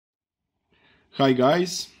Hi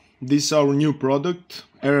guys, this is our new product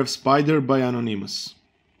RF SPYDER by Anonymous.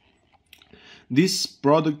 This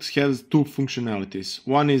product has two functionalities.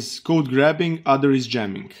 One is code grabbing, other is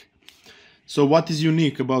jamming. So what is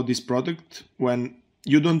unique about this product? When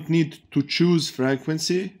you don't need to choose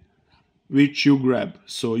frequency which you grab.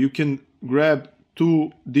 So you can grab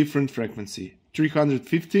two different frequencies,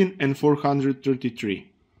 315 and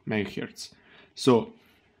 433 MHz. So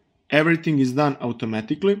everything is done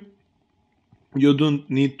automatically. You don't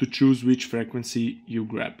need to choose which frequency you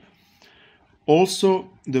grab. Also,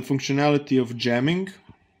 the functionality of jamming.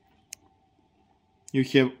 You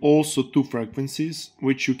have also two frequencies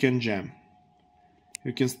which you can jam.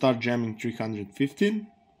 You can start jamming 315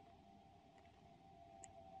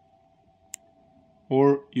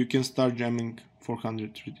 or you can start jamming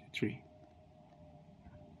 433.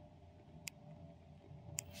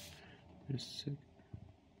 So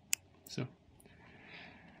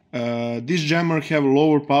this jammer have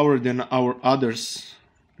lower power than our others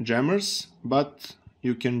jammers, but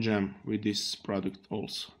you can jam with this product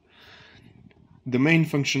also. The main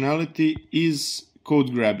functionality is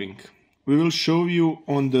code grabbing. We will show you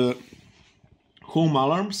on the home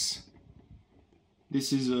alarms.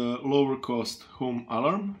 This is a lower cost home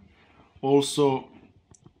alarm. Also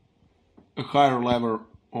a higher level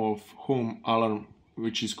of home alarm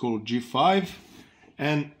which is called G5,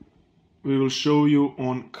 and we will show you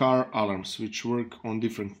on car alarms which work on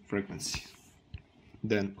different frequencies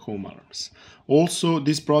than home alarms. Also,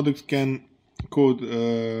 this product can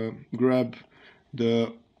grab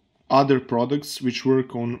the other products which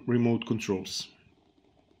work on remote controls.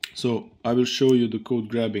 So I will show you the code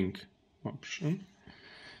grabbing option.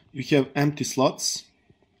 You have empty slots,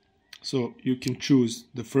 so you can choose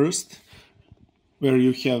the first where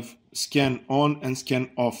you have scan on and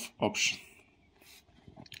scan off option.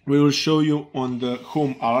 We will show you on the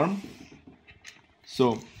home alarm.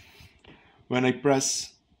 So when I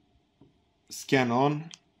press scan on,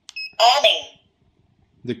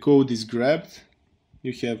 the code is grabbed.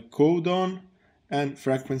 You have code on and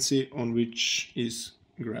frequency on which is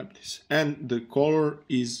grabbed, and the color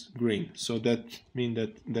is green, so that means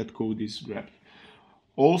that code is grabbed.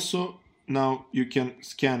 Also, now you can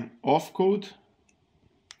scan off code.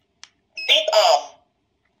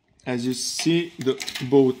 As you see,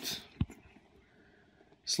 both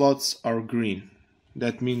slots are green.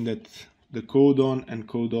 That means that the code on and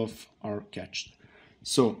code off are catched.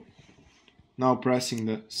 So now pressing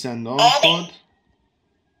the send on code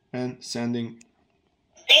and sending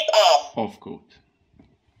off code.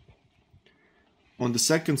 On the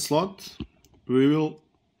second slot, we will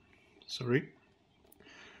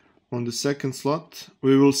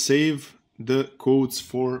save the codes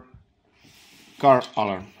for car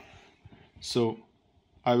alarm. So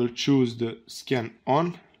I will choose the scan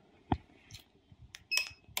on.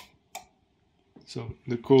 So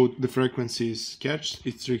the frequency is catched,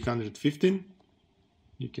 it's 315,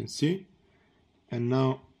 you can see. And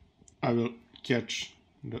now I will catch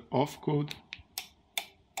the off code.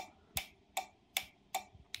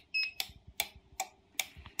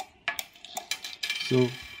 So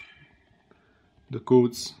the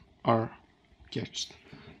codes are catched.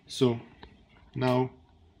 So now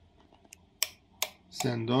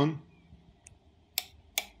send on,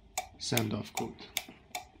 send off code.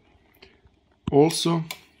 Also,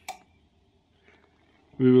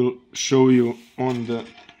 we will show you on the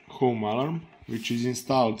home alarm, which is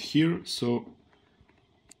installed here, so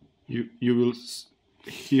you will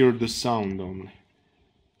hear the sound only.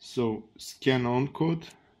 So scan on code,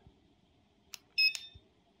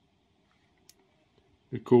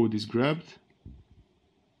 the code is grabbed,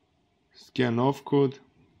 scan off code.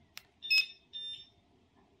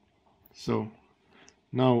 So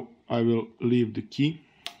now I will leave the key.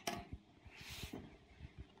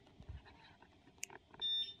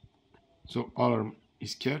 So alarm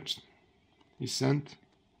is catched, is sent,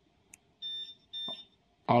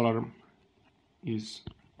 alarm is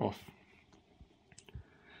off.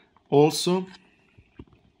 Also,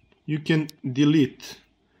 you can delete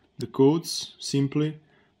the codes simply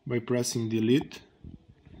by pressing delete.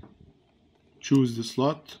 Choose the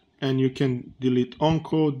slot and you can delete on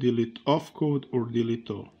code, delete off code, or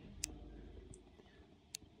delete all.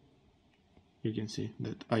 You can see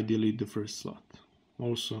that I delete the first slot.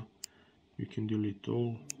 Also, you can delete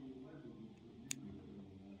all.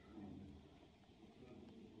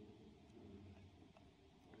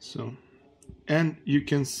 So, and you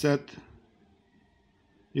can see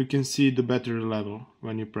the battery level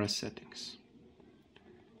when you press settings.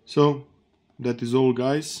 So that is all,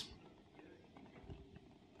 guys.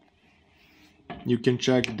 You can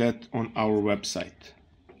check that on our website.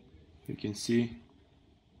 You can see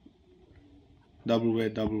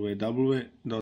www.anonymous